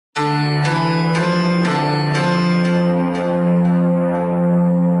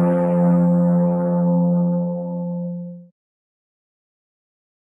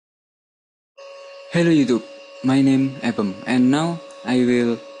Hello YouTube, my name Abam, and now I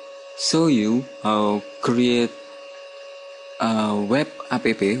will show you how create a web app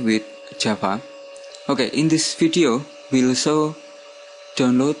with Java. Okay, in this video we'll show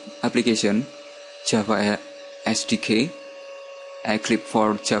download application, Java SDK, Eclipse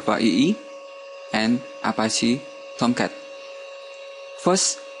for Java EE, and Apache Tomcat.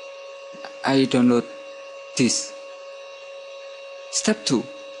 First, I download this. Step 2,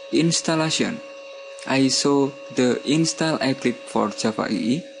 installation. I show the install Eclipse for Java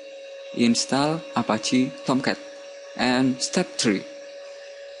EE, install Apache Tomcat, and step 3,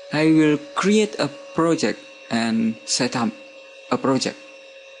 I will create a project and set up a project,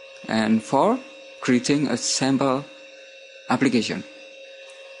 and 4, creating a sample application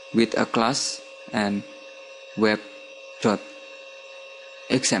with a class and web.xml.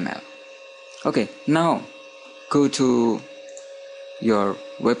 Okay, now go to your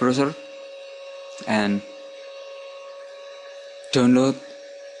web browser and download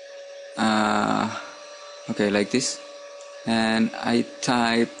like this, and I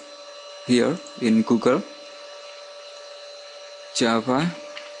type here in Google Java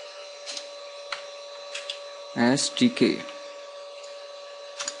SDK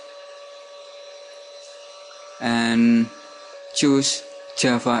and choose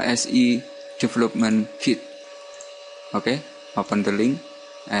Java SE development kit. Okay, open the link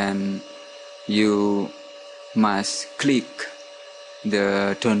and you must click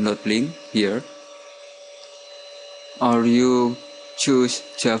the download link here, or you choose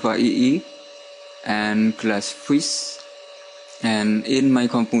Java EE and Glassfish, and in my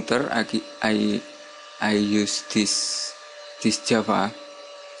computer I use this Java.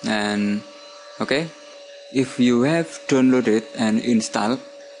 And okay, if you have downloaded and installed,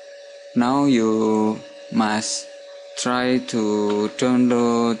 now you must try to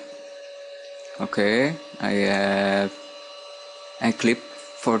download. Okay, I have Eclipse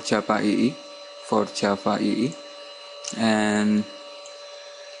for Java EE, and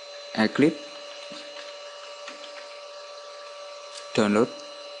Eclipse download,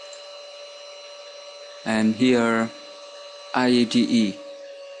 and here IDE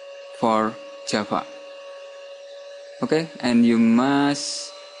for Java. Okay, and you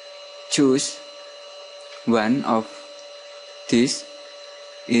must choose one of these.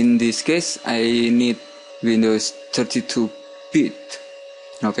 In this case, I need Windows 32-bit.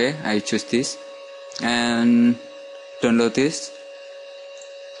 Okay, I choose this and download this,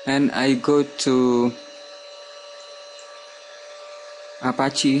 and I go to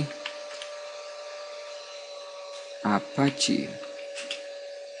Apache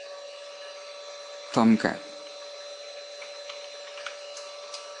Tomcat.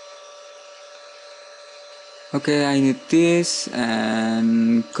 Okay, I need this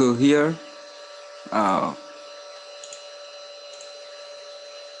and go here.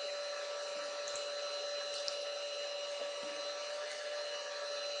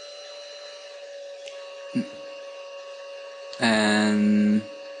 And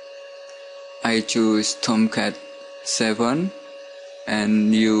I choose Tomcat 7,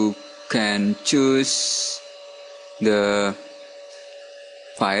 and you can choose the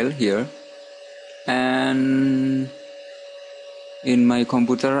file here. And in my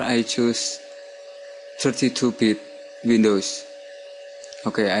computer I choose 32-bit Windows.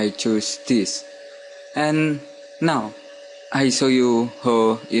 Okay, I choose this, and now I show you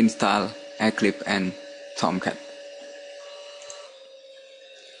how install Eclipse and Tomcat.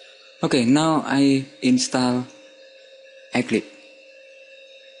 Okay, now I install Eclipse.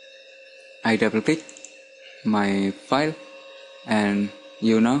 I double click my file, and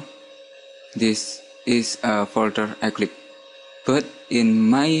this is a folder Eclipse, but in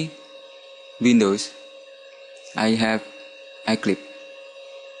my Windows I have Eclipse.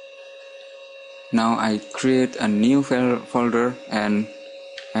 Now I create a new folder and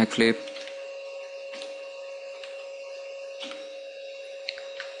Eclipse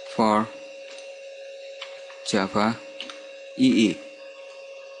for Java EE.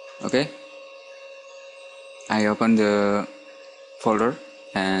 Okay, I open the folder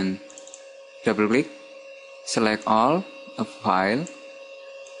and double click, select all a file,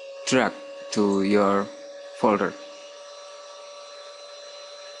 drag to your folder.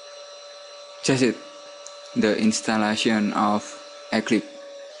 Just it, the installation of Eclipse.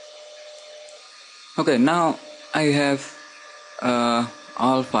 Okay, now I have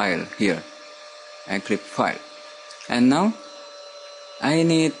all file here, Eclipse file, and now I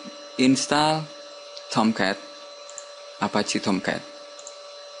need install Tomcat, Apache Tomcat.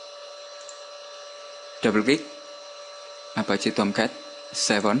 Double click Apache Tomcat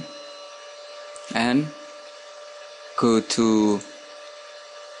 7, and go to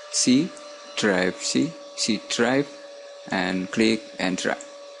C drive and click and drag.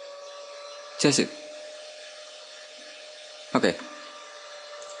 Just it. Okay,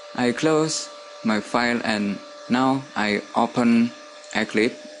 I close my file and now I open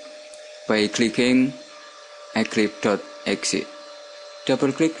Eclipse by clicking eclipse.exe.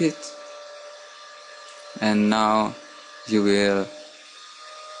 Double click it and now you will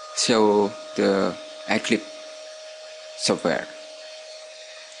show the Eclipse software.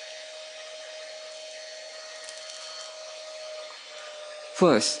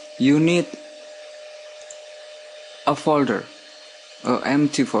 First, you need a folder, an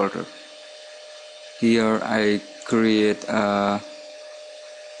empty folder. Here I create a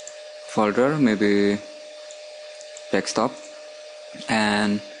folder, maybe desktop,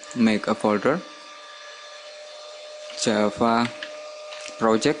 and make a folder, Java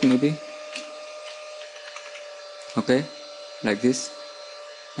project maybe. Okay, like this,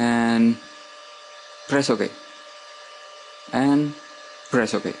 and press OK, and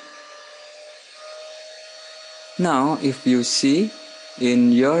press OK. Now if you see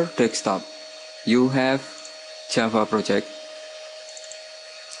in your desktop you have Java project,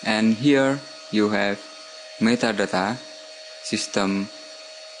 and here you have metadata, system,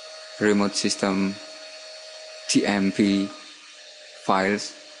 remote system, TMP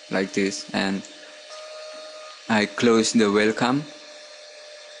files like this, and I close the welcome.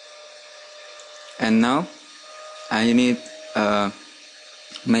 And now I need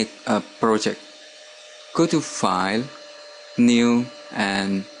make a project. Go to File, New,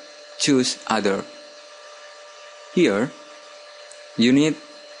 and choose Other. Here you need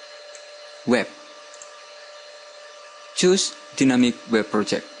Web. Choose Dynamic Web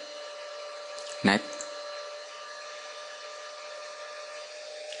Project. Next.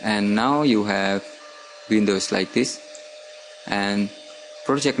 And now you have Windows like this, and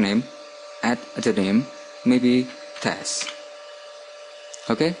project name, add the name, maybe test.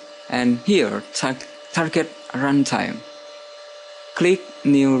 Okay, and here target runtime. Click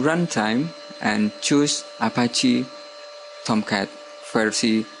new runtime and choose Apache Tomcat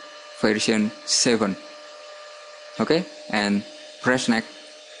version 7. Okay, and press next.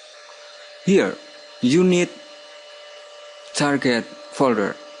 Here you need target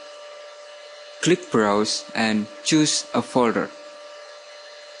folder. Click browse and choose a folder.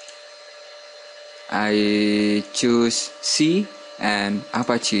 I choose C and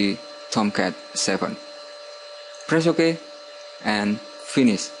Apache Tomcat 7. Press OK and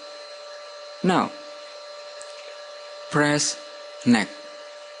finish. Now press next.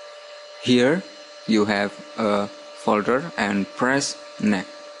 Here you have a folder and press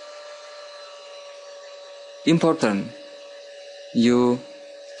next. Important, you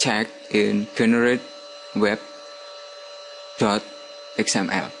check in generate web.xml.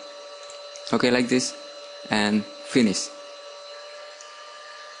 Okay, like this, and finish.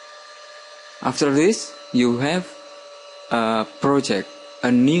 After this, you have a project,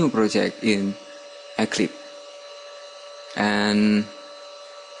 a new project in Eclipse, and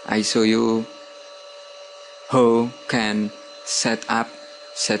I show you how can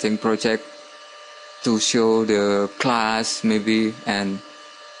setting project to show the class maybe, and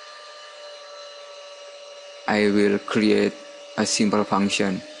I will create a simple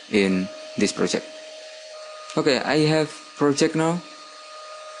function in this project. Okay, I have project now,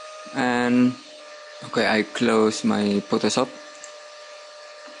 and okay, I close my Photoshop.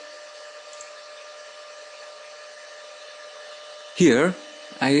 Here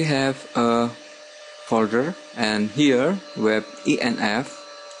I have a folder, and here web env,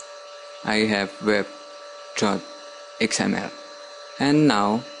 I have web.xml. And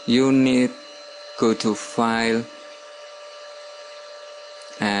now you need go to File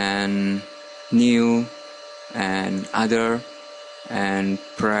and New and Other, and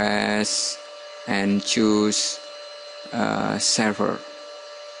press and choose server.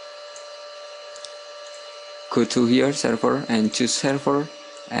 Go to here server and choose server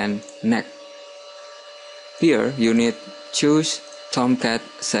and next. Here you need choose Tomcat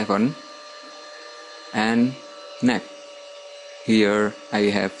 7 and next. Here I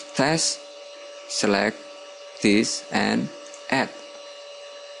have test, select this and add,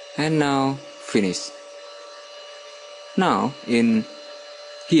 and now finish. Now in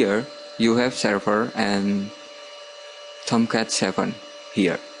here you have server and Tomcat 7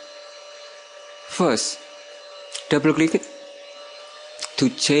 here. First, double click it to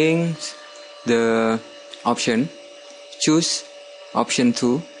change the option. Choose option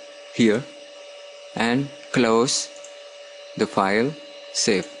 2 here and close the file,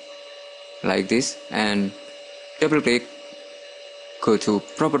 save. like this, and double click, go to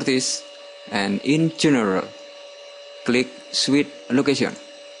properties, and in general click switch location,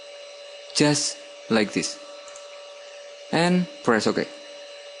 just like this, and press OK.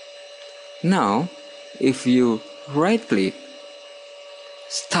 Now if you right click,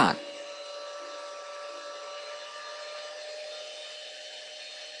 start,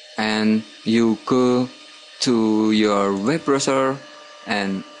 and you go to your web browser,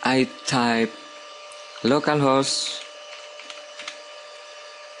 and I type localhost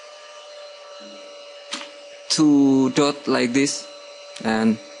 2 dot like this,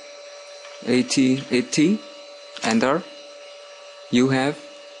 and 80, enter, you have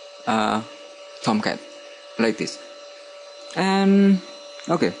a Tomcat like this. And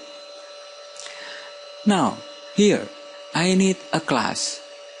okay, now here I need a class.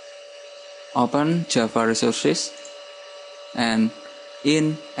 Open Java resources, and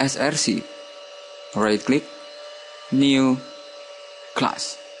in src right click, new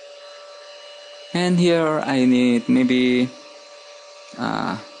class, and here I need maybe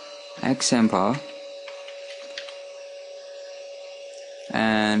example,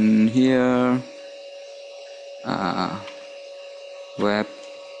 and here web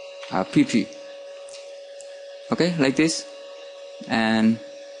pp, okay, like this, and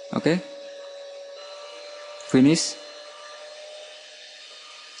okay, finish.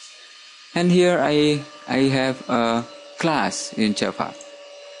 And here I have a class in Java.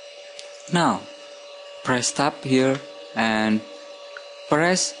 Now press tab here and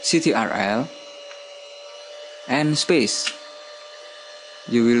press ctrl and space.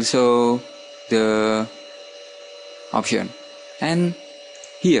 You will show the option, and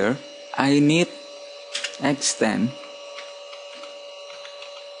here I need extend,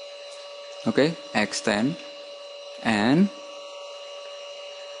 okay, extend and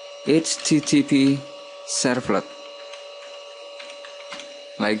HTTP servlet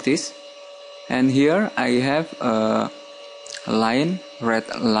like this, and here I have a line, red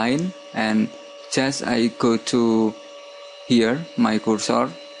line, and just I go to here my cursor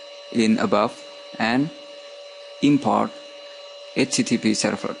in above and import HTTP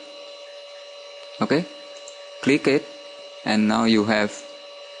servlet, okay, click it, and now you have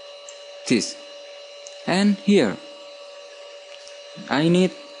this. And here I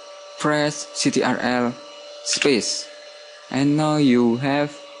need press ctrl space, and now you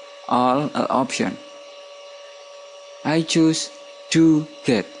have all option. I choose to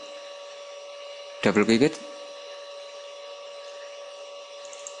get, double click it,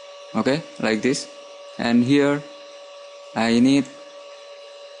 okay, like this, and here I need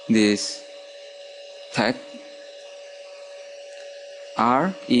this tag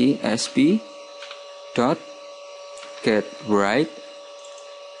resp dot get right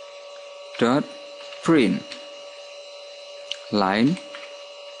dot print line,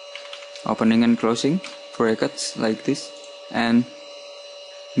 opening and closing brackets like this, and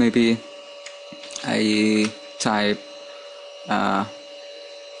maybe I type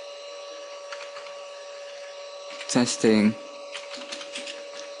testing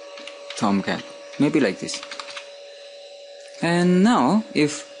Tomcat, maybe like this. And now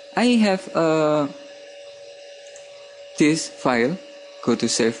if I have this file, go to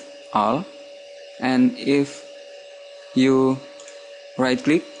save all, and if you right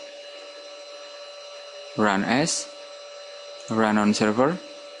click, run as, run on server,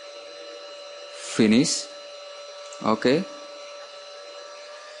 finish, okay.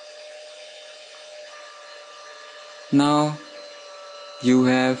 Now you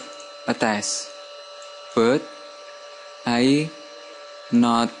have a test, but I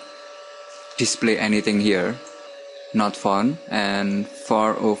not display anything here, not font and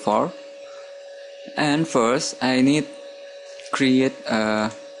 404. And first I need create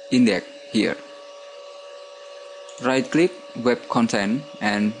a index here. Right click web content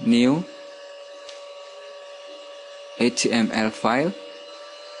and new HTML file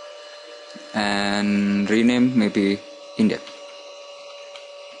and rename maybe index,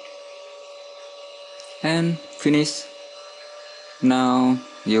 and finish. Now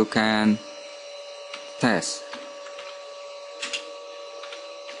you can test.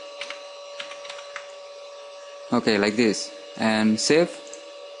 Okay, like this, and save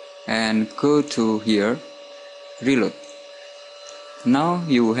and go to here, reload. Now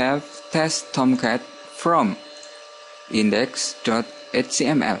you have test Tomcat from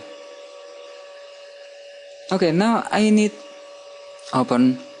index.html. Okay, now I need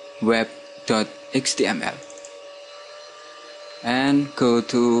open web.html and go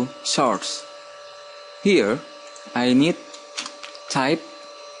to source. Here I need type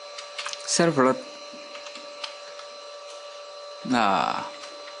servlet.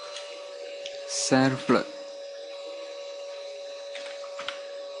 Servlet.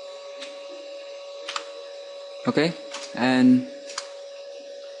 Okay, and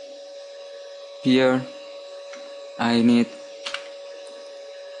here I need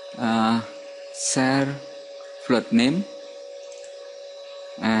servlet name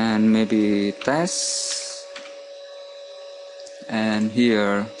and maybe test, and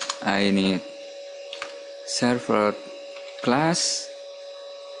here I need servlet class,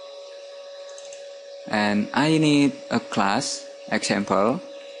 and I need a class example,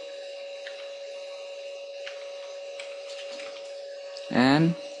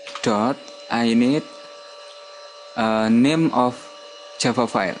 and dot I need a name of Java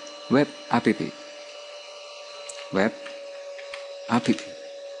file, web app.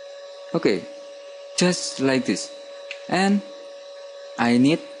 Okay, just like this. And I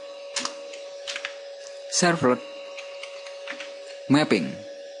need servlet mapping,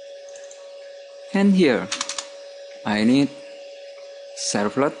 and here I need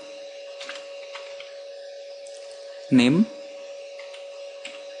servlet name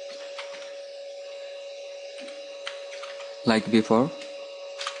like before,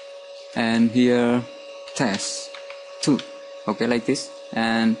 and here test 2. Okay, like this.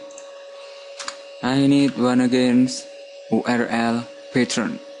 And I need one again URL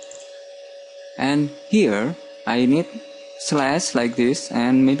pattern, and here I need slash like this,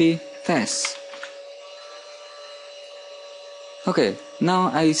 and maybe test. Okay, now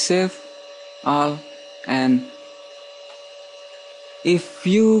I save all, and if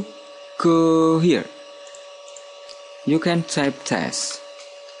you go here you can type test,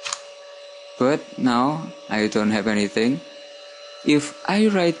 but now I don't have anything. If I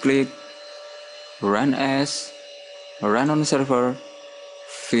right click, run as, run on server,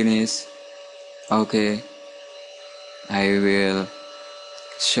 finish, okay, I will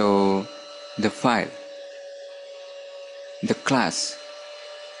show the file, the class.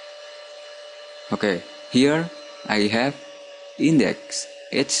 Okay, here I have index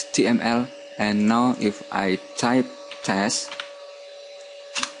HTML, and now if I type test,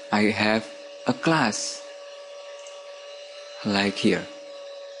 I have a class like here.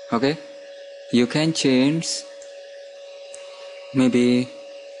 Okay, you can change maybe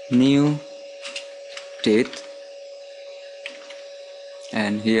new date,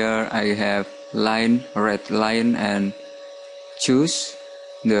 and here I have line, red line, and choose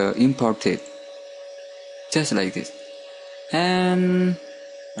the imported, just like this, and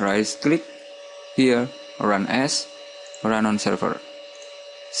right click here, run as, run on server,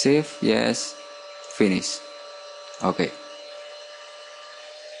 save, yes, finish. Okay.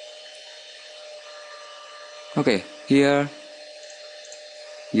 Okay, here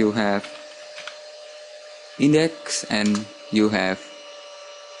you have index and you have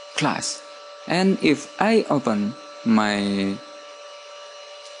class. And if I open my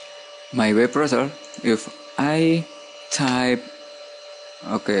web browser, if I type,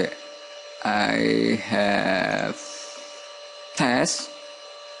 okay, I have test,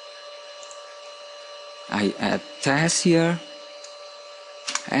 I add test here,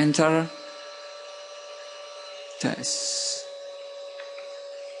 enter, test.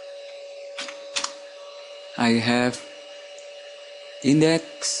 I have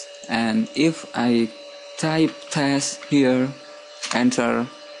index, and if I type test here, enter,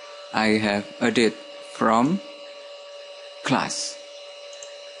 I have added from class,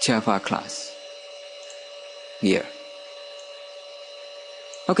 Java class here.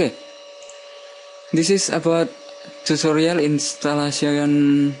 Okay, this is about tutorial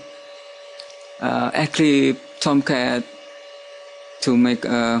installation Eclipse Tomcat to make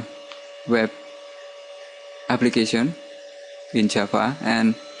a web application in Java.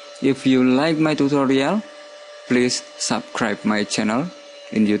 And if you like my tutorial, please subscribe my channel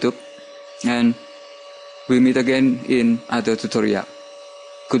in YouTube, and we meet again in other tutorial.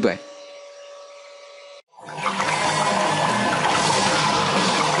 Goodbye.